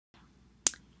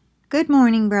Good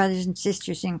morning, brothers and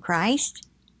sisters in Christ.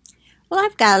 Well,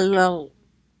 I've got a little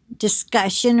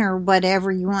discussion or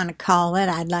whatever you want to call it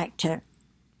I'd like to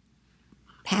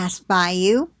pass by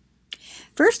you.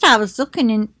 First, I was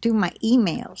looking through my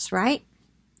emails, right?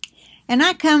 And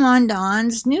I come on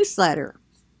Dawn's newsletter.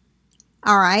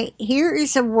 All right, here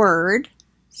is a word,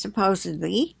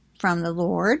 supposedly from the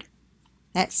Lord,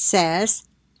 that says,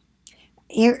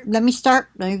 here, let me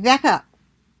back up.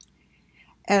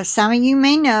 As some of you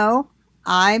may know,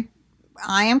 I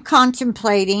am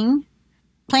planning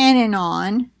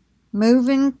on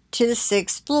moving to the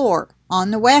 6th floor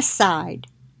on the west side.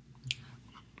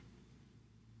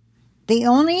 The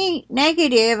only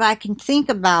negative I can think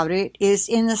about it is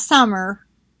in the summer,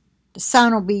 the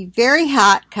sun will be very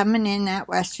hot coming in that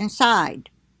western side.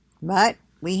 But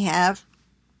we have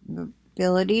the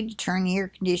ability to turn the air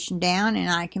conditioner down, and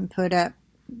I can put up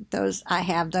I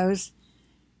have those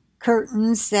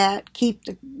curtains that keep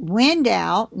the wind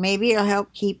out. Maybe it'll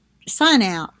help keep the sun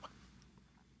out.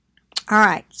 All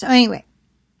right, so anyway,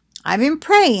 I've been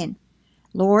praying,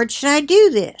 Lord, should I do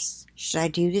this? Should I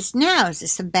do this now? Is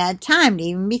this a bad time to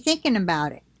even be thinking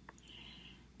about it?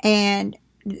 And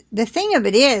the thing of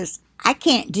it is, I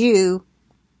can't do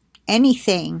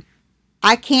anything.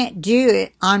 I can't do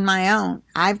it on my own.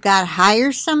 I've got to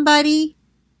hire somebody,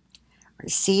 or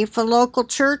see if a local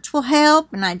church will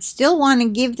help, and I'd still want to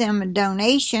give them a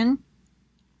donation.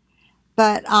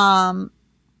 But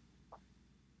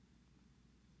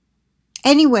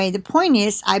anyway, the point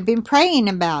is, I've been praying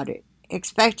about it,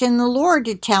 expecting the Lord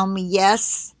to tell me,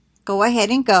 yes, go ahead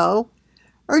and go,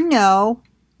 or no,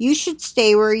 you should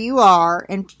stay where you are,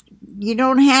 and you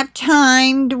don't have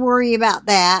time to worry about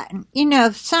that, and, you know,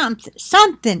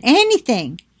 something,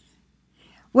 anything.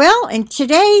 Well, in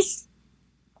today's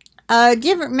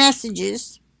different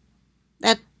messages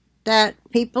that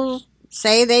people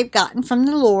say they've gotten from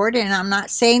the Lord, and I'm not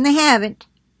saying they haven't.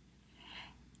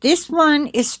 This one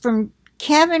is from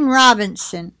Kevin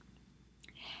Robinson,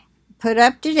 put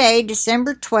up today,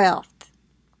 December 12th,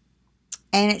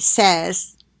 and it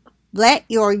says, let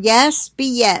your yes be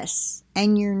yes,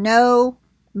 and your no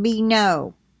be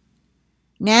no.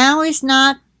 Now is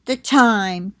not the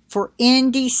time for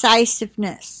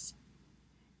indecisiveness.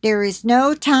 There is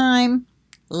no time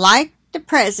like the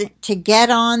present to get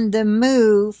on the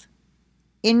move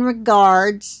in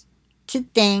regards to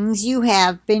things you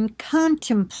have been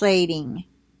contemplating.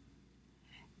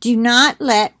 Do not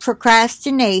let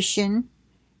procrastination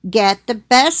get the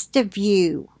best of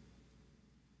you.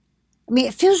 I mean,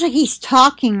 it feels like he's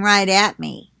talking right at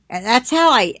me. And that's how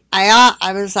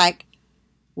I was like,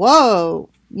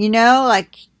 whoa, you know,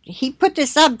 like he put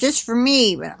this up just for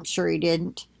me, but I'm sure he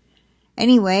didn't.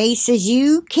 Anyway, he says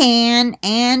you can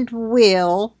and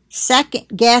will second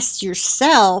guess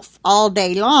yourself all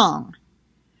day long.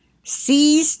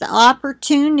 Seize the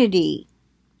opportunity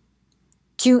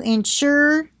to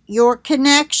ensure your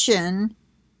connection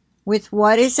with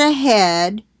what is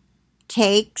ahead.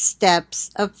 Take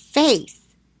steps of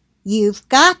faith. You've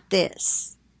got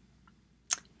this.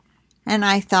 And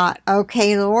I thought,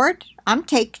 okay, Lord, I'm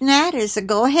taking that as a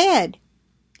go ahead.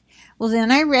 Well,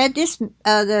 then I read this,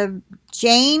 the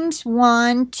James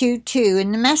 1:2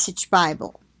 in the Message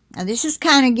Bible. Now, this is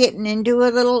kind of getting into a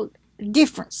little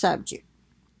different subject.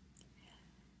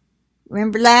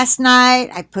 Remember last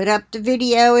night, I put up the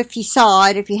video, if you saw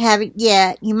it. If you haven't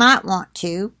yet, you might want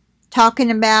to. Talking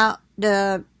about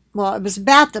it was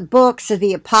about the books of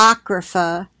the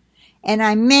Apocrypha. And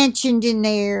I mentioned in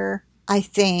there, I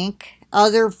think,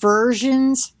 other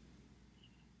versions,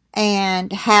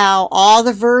 and how all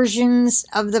the versions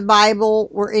of the Bible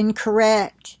were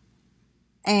incorrect,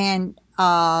 and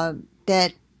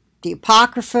that the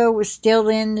Apocrypha was still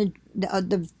in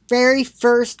the very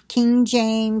first King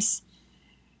James,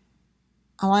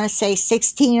 I want to say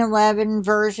 1611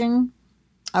 version.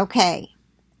 Okay,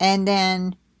 and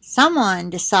then someone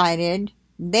decided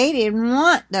they didn't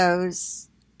want those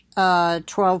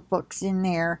 12 books in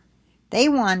there. They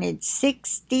wanted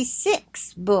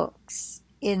 66 books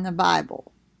in the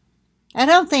Bible. I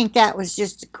don't think that was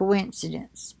just a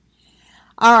coincidence.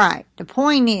 All right, the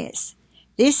point is,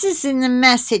 this is in the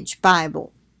Message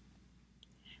Bible.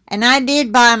 And I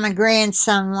did buy my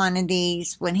grandson one of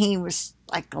these when he was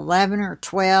like 11 or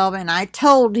 12, and I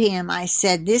told him, I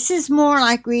said, this is more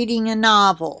like reading a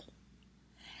novel.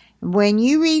 When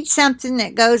you read something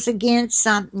that goes against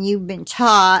something you've been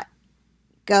taught,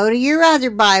 go to your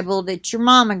other Bible that your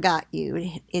mama got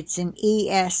you. It's an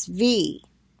ESV.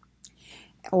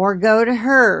 Or go to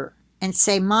her and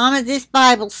say, Mama, this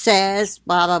Bible says,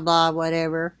 blah, blah, blah,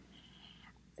 whatever.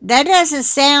 That doesn't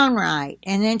sound right.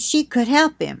 And then she could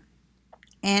help him.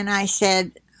 And I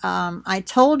said, I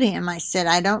told him, I said,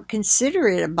 I don't consider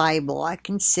it a Bible. I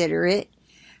consider it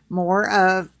more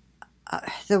of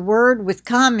the Word with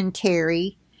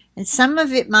commentary, and some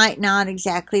of it might not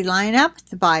exactly line up with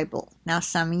the Bible. Now,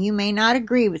 some of you may not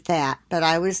agree with that, but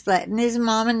I was letting his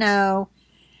mama know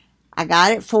I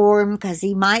got it for him because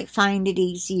he might find it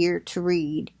easier to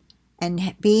read.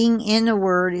 And being in the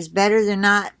Word is better than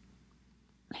not.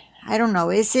 I don't know,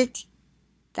 is it?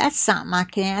 That's something I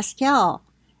can ask y'all.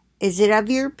 Is it of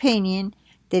your opinion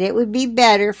that it would be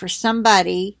better for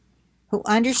somebody who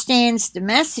understands the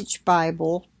Message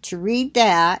Bible to read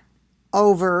that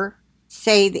over,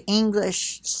 say, the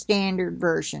English Standard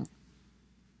Version?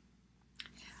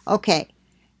 Okay,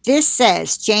 this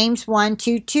says, James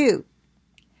 1:2-2,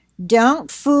 don't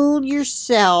fool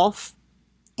yourself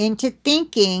into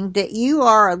thinking that you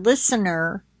are a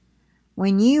listener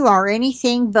when you are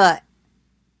anything but.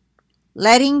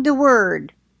 Letting the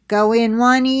Word go in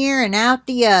one ear and out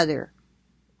the other.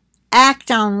 Act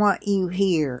on what you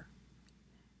hear.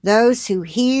 Those who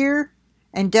hear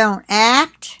and don't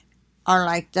act are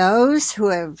like those who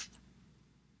have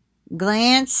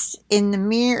glanced in the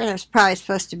mirror. That's probably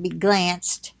supposed to be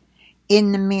glanced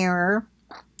in the mirror,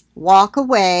 walk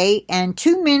away, and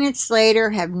 2 minutes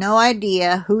later have no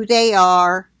idea who they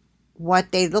are,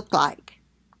 what they look like.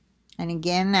 And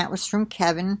again, that was from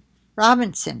Kevin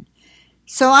Robinson.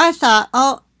 So I thought,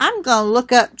 oh, I'm going to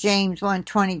look up James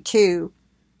 1:22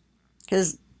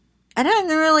 because it doesn't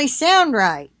really sound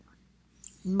right.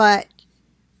 But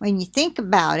when you think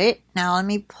about it, now let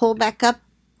me pull back up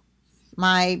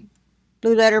my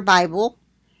Blue Letter Bible.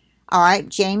 All right,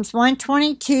 James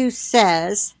 1:22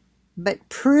 says, but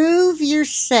prove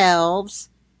yourselves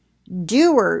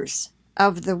doers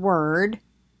of the word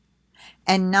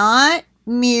and not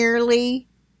merely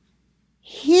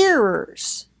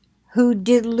hearers who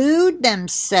delude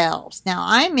themselves. Now,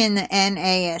 I'm in the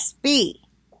NASB.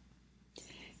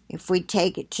 If we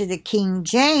take it to the King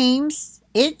James,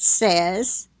 it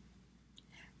says,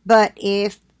 but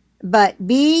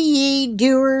be ye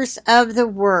doers of the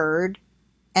word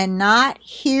and not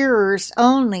hearers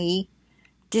only,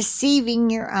 deceiving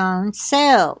your own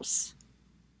selves.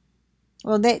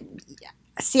 Well,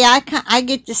 I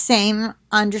get the same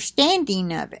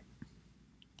understanding of it.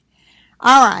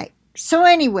 All right. So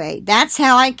anyway, that's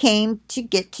how I came to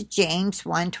get to James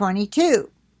 1:22.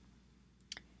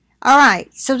 All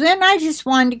right. So then I just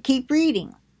wanted to keep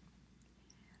reading.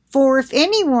 For if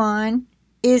anyone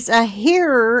is a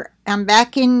hearer, I'm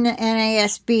back in the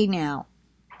NASB now.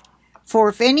 For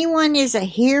if anyone is a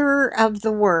hearer of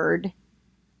the word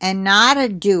and not a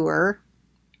doer,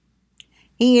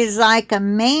 he is like a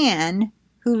man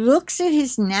who looks at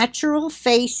his natural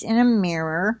face in a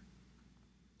mirror.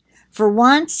 For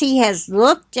once he has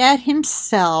looked at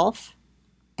himself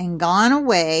and gone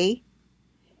away,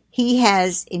 he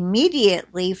has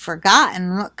immediately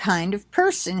forgotten what kind of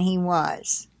person he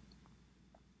was.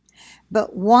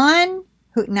 But one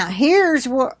who, now here's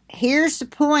the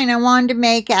point I wanted to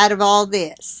make out of all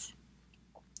this.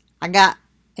 I got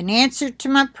an answer to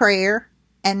my prayer,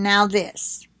 and now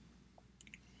this.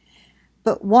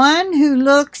 But one who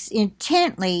looks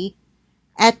intently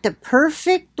at the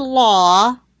perfect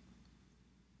law,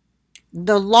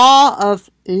 the law of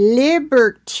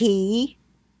liberty,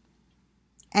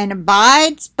 and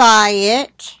abides by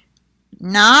it,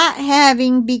 not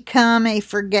having become a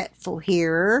forgetful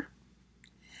hearer,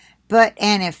 but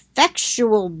an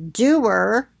effectual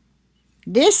doer,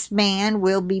 this man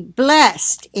will be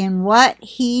blessed in what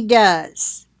he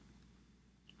does.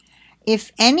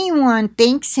 If anyone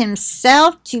thinks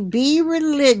himself to be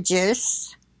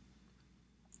religious,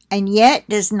 and yet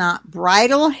does not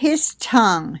bridle his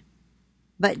tongue,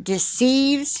 but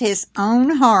deceives his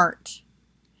own heart,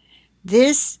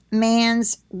 this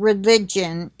man's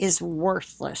religion is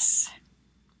worthless.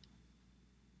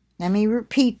 Let me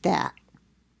repeat that.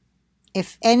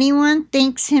 If anyone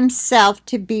thinks himself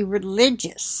to be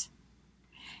religious,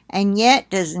 and yet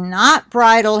does not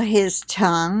bridle his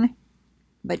tongue,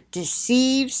 but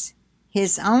deceives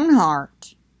his own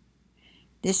heart,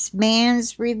 this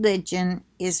man's religion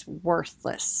is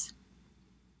worthless.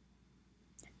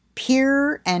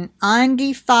 Pure and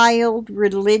undefiled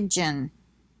religion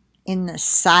in the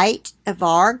sight of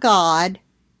our God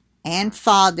and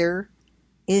Father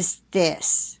is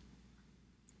this: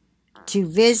 to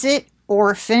visit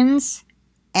orphans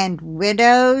and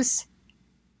widows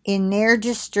in their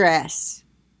distress,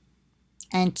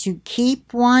 and to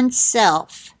keep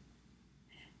oneself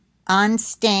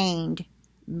unstained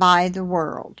by the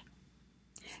world.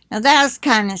 Now that was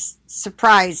kind of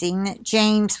surprising that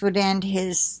James would end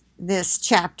this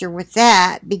chapter with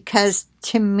that, because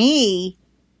to me,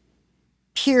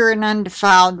 pure and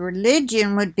undefiled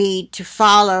religion would be to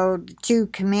follow the 2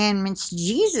 commandments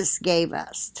Jesus gave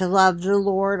us, to love the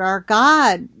Lord our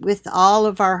God with all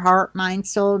of our heart, mind,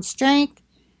 soul, and strength,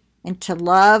 and to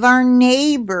love our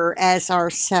neighbor as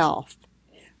ourself,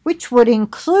 which would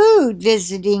include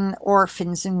visiting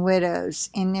orphans and widows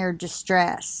in their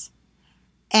distress,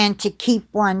 and to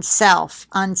keep oneself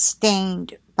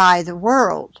unstained by the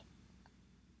world.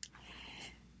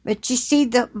 But you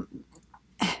see,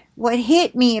 what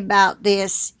hit me about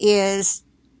this is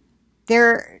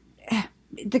the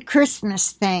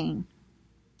Christmas thing.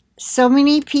 So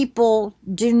many people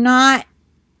do not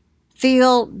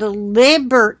feel the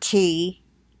liberty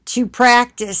to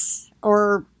practice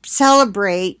or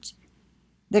celebrate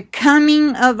the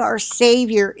coming of our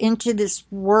Savior into this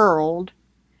world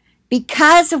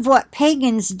because of what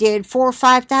pagans did 4,000 or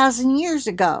 5,000 years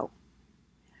ago.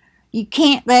 You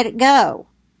can't let it go.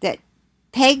 That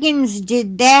pagans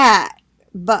did that,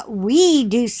 but we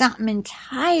do something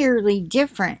entirely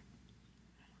different.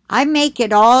 I make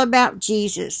it all about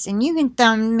Jesus, and you can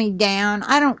thumb me down.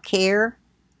 I don't care.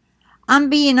 I'm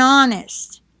being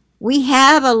honest. We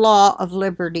have a law of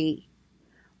liberty.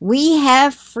 We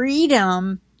have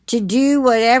freedom to do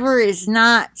whatever is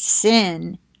not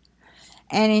sin.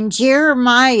 And in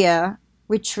Jeremiah,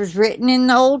 which was written in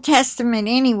the Old Testament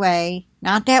anyway,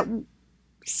 not that,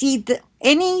 see,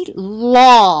 any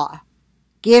law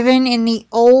given in the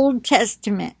Old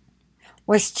Testament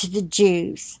was to the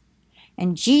Jews.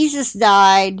 And Jesus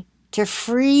died to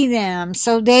free them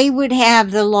so they would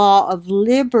have the law of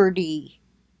liberty.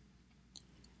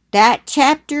 That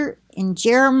chapter in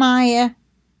Jeremiah,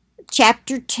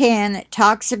 chapter 10, that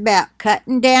talks about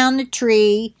cutting down the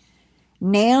tree,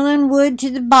 nailing wood to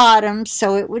the bottom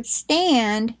so it would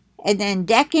stand, and then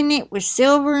decking it with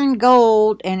silver and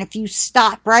gold. And if you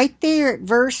stop right there at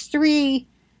verse 3,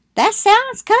 that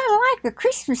sounds kind of like a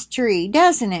Christmas tree,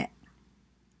 doesn't it?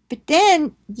 But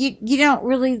then you don't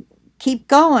really keep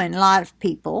going, a lot of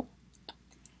people.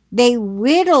 They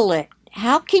whittle it.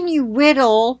 How can you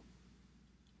whittle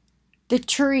the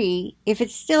tree if it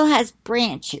still has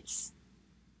branches?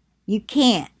 You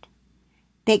can't.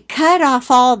 They cut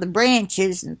off all the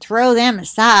branches and throw them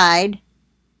aside.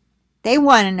 They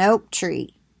want an oak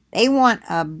tree. They want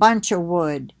a bunch of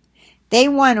wood. They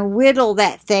want to whittle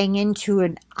that thing into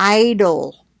an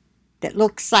idol that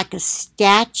looks like a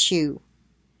statue.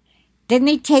 Then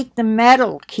they take the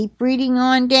metal. Keep reading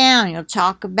on down. You'll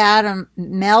talk about them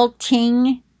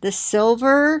melting the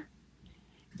silver.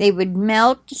 They would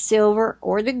melt the silver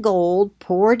or the gold,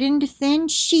 pour it into thin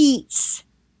sheets.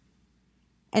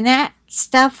 And that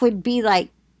stuff would be like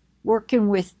working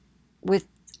with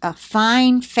a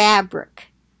fine fabric.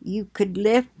 You could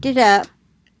lift it up,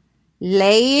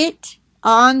 lay it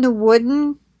on the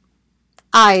wooden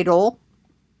idol,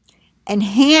 and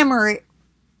hammer it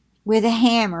with a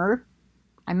hammer.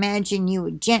 I imagine you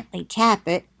would gently tap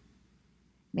it.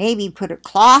 Maybe put a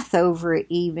cloth over it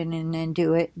even and then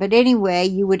do it. But anyway,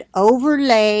 you would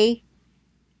overlay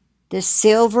the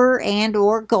silver and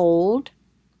or gold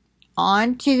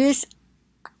onto this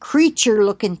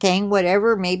creature-looking thing,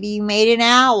 whatever. Maybe you made an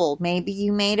owl. Maybe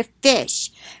you made a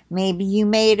fish. Maybe you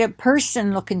made a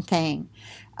person-looking thing.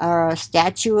 Or a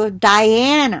statue of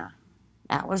Diana.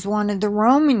 That was one of the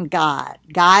Roman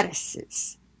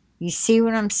goddesses. You see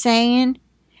what I'm saying?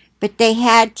 But they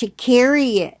had to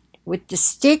carry it. With the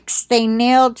sticks they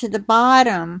nailed to the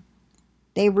bottom,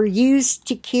 they were used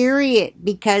to carry it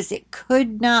because it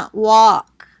could not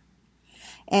walk.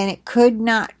 And it could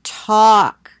not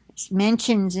talk. It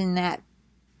mentions in that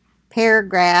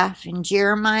paragraph in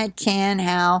Jeremiah 10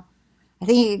 how, I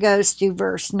think it goes through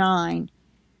verse 9,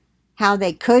 how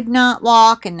they could not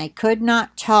walk and they could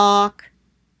not talk.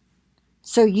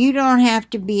 So you don't have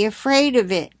to be afraid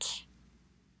of it.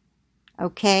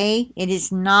 Okay? It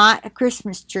is not a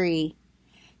Christmas tree.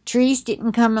 Trees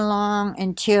didn't come along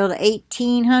until the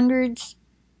 1800s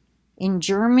in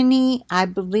Germany, I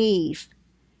believe,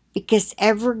 because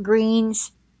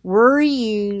evergreens were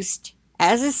used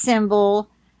as a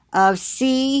symbol of,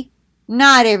 see,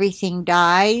 not everything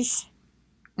dies.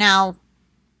 Now,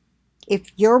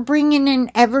 if you're bringing an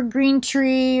evergreen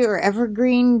tree or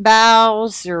evergreen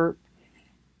boughs or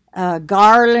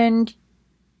garland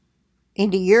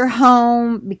into your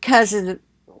home because of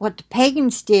what the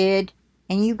pagans did,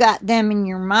 and you got them in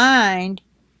your mind,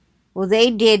 well, they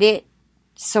did it,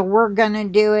 so we're going to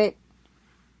do it.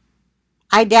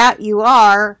 I doubt you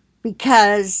are,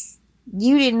 because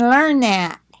you didn't learn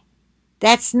that.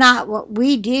 That's not what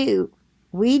we do.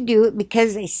 We do it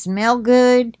because they smell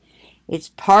good. It's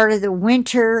part of the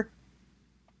winter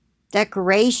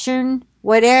decoration,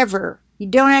 whatever. You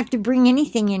don't have to bring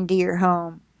anything into your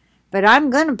home. But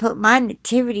I'm going to put my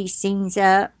nativity scenes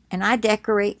up, and I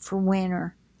decorate for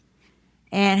winter.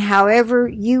 And however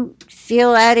you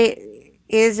feel that it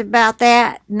is about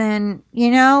that, then,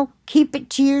 keep it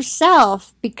to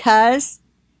yourself, because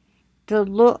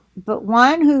but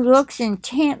one who looks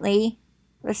intently,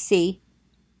 let's see,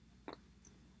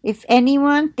 if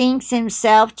anyone thinks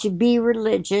himself to be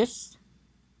religious,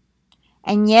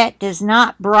 and yet does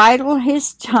not bridle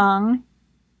his tongue,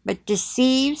 but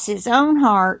deceives his own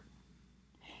heart,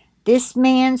 this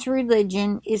man's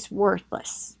religion is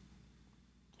worthless.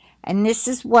 And this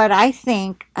is what I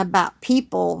think about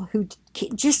people who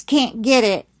just can't get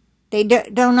it. They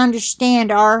don't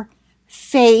understand our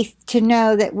faith to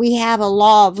know that we have a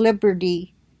law of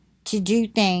liberty to do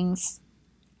things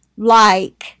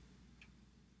like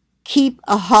keep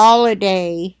a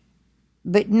holiday,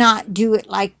 but not do it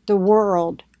like the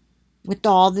world with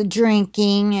all the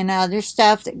drinking and other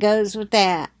stuff that goes with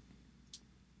that.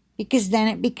 Because then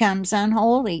it becomes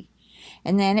unholy.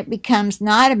 And then it becomes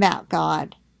not about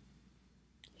God.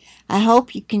 I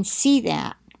hope you can see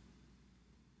that.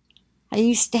 I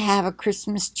used to have a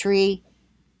Christmas tree.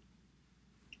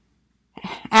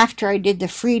 After I did the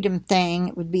freedom thing,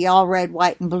 it would be all red,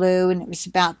 white, and blue. And it was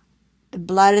about the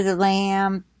blood of the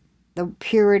Lamb, the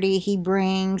purity he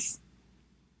brings.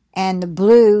 And the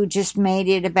blue just made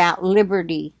it about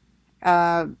liberty.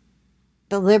 The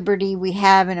liberty we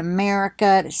have in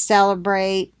America to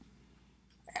celebrate.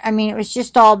 I mean, it was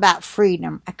just all about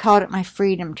freedom. I called it my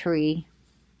freedom tree.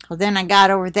 Well, then I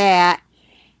got over that,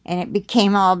 and it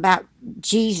became all about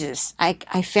Jesus.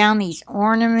 I found these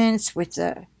ornaments with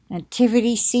the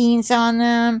nativity scenes on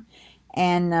them,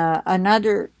 and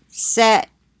another set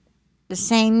the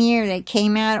same year they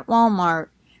came out at Walmart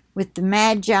with the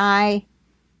Magi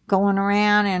going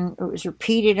around, and it was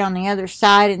repeated on the other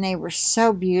side, and they were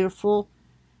so beautiful.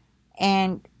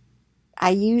 And I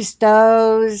used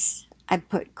those. I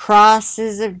put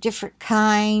crosses of different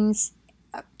kinds,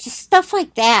 just stuff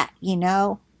like that,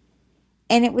 And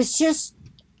it was just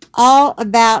all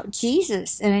about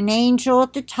Jesus, and an angel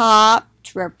at the top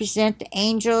to represent the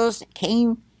angels that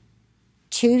came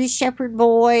to the shepherd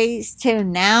boys to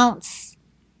announce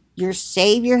your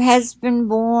Savior has been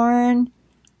born.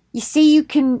 You see, you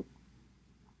can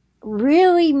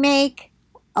really make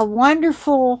a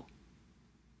wonderful,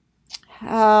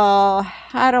 how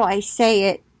do I say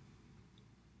it,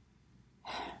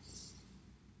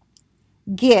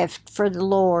 gift for the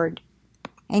Lord,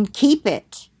 and keep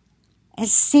it, and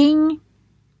sing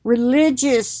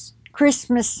religious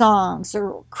Christmas songs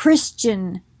or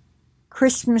Christian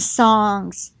Christmas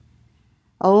songs.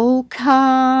 Oh,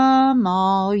 come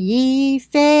all ye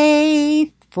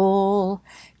faithful,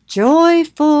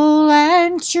 joyful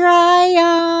and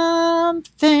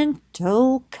triumphant.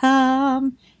 Oh,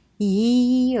 come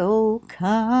ye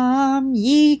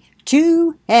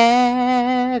to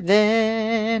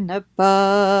heaven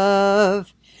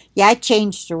above. Yeah, I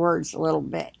changed the words a little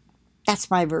bit. That's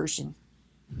my version.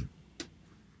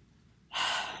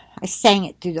 I sang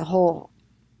it through the whole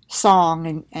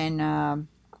song, and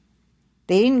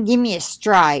they didn't give me a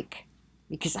strike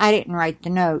because I didn't write the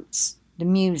notes, the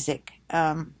music.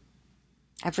 I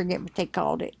forget what they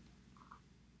called it.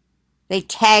 They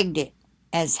tagged it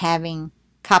as having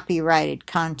copyrighted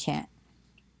content.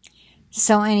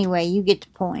 So anyway, you get the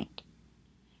point.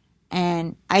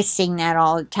 And I sing that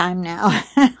all the time now,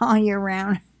 all year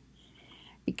round,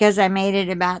 because I made it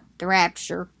about the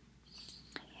rapture.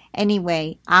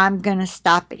 Anyway, I'm going to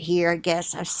stop it here. I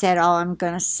guess I've said all I'm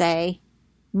going to say.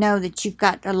 Know that you've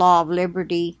got the law of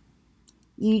liberty.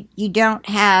 You don't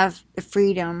have the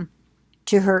freedom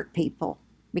to hurt people,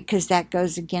 because that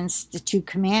goes against the 2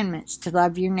 commandments, to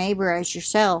love your neighbor as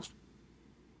yourself.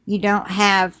 You don't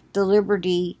have the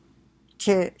liberty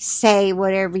to say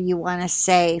whatever you want to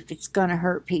say if it's going to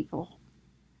hurt people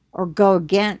or go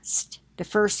against the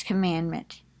 1st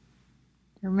commandment.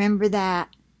 Remember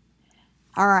that.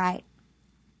 All right.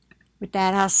 With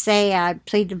that, I'll say I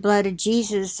plead the blood of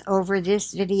Jesus over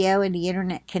this video and the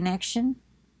internet connection,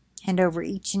 and over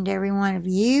each and every one of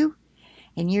you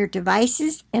and your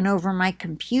devices, and over my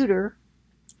computer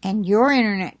and your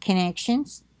internet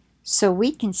connections, so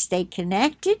we can stay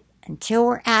connected until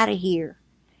we're out of here.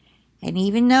 And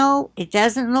even though it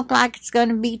doesn't look like it's going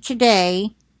to be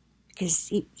today,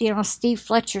 because, Steve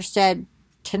Fletcher said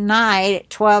tonight at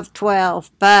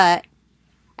 12:12, but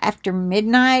after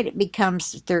midnight, it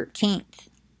becomes the 13th.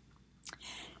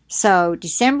 So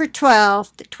December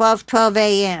 12th at 12:12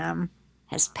 a.m.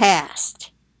 has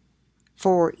passed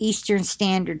for Eastern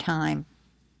Standard Time.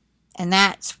 And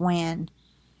that's when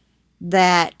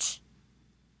that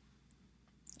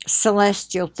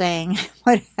celestial thing,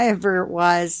 whatever it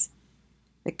was,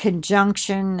 the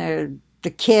conjunction, the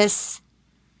kiss,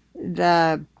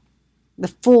 the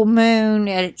full moon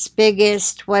at its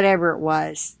biggest, whatever it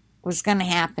was going to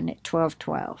happen at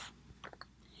 12:12.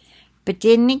 But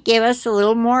didn't it give us a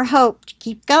little more hope to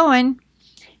keep going?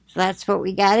 So that's what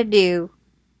we got to do.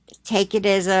 Take it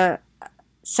as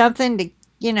something to,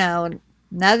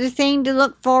 another thing to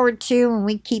look forward to, and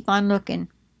we keep on looking.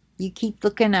 You keep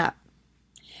looking up.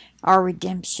 Our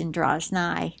redemption draws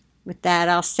nigh. With that,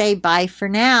 I'll say bye for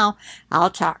now. I'll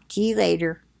talk to you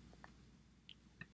later.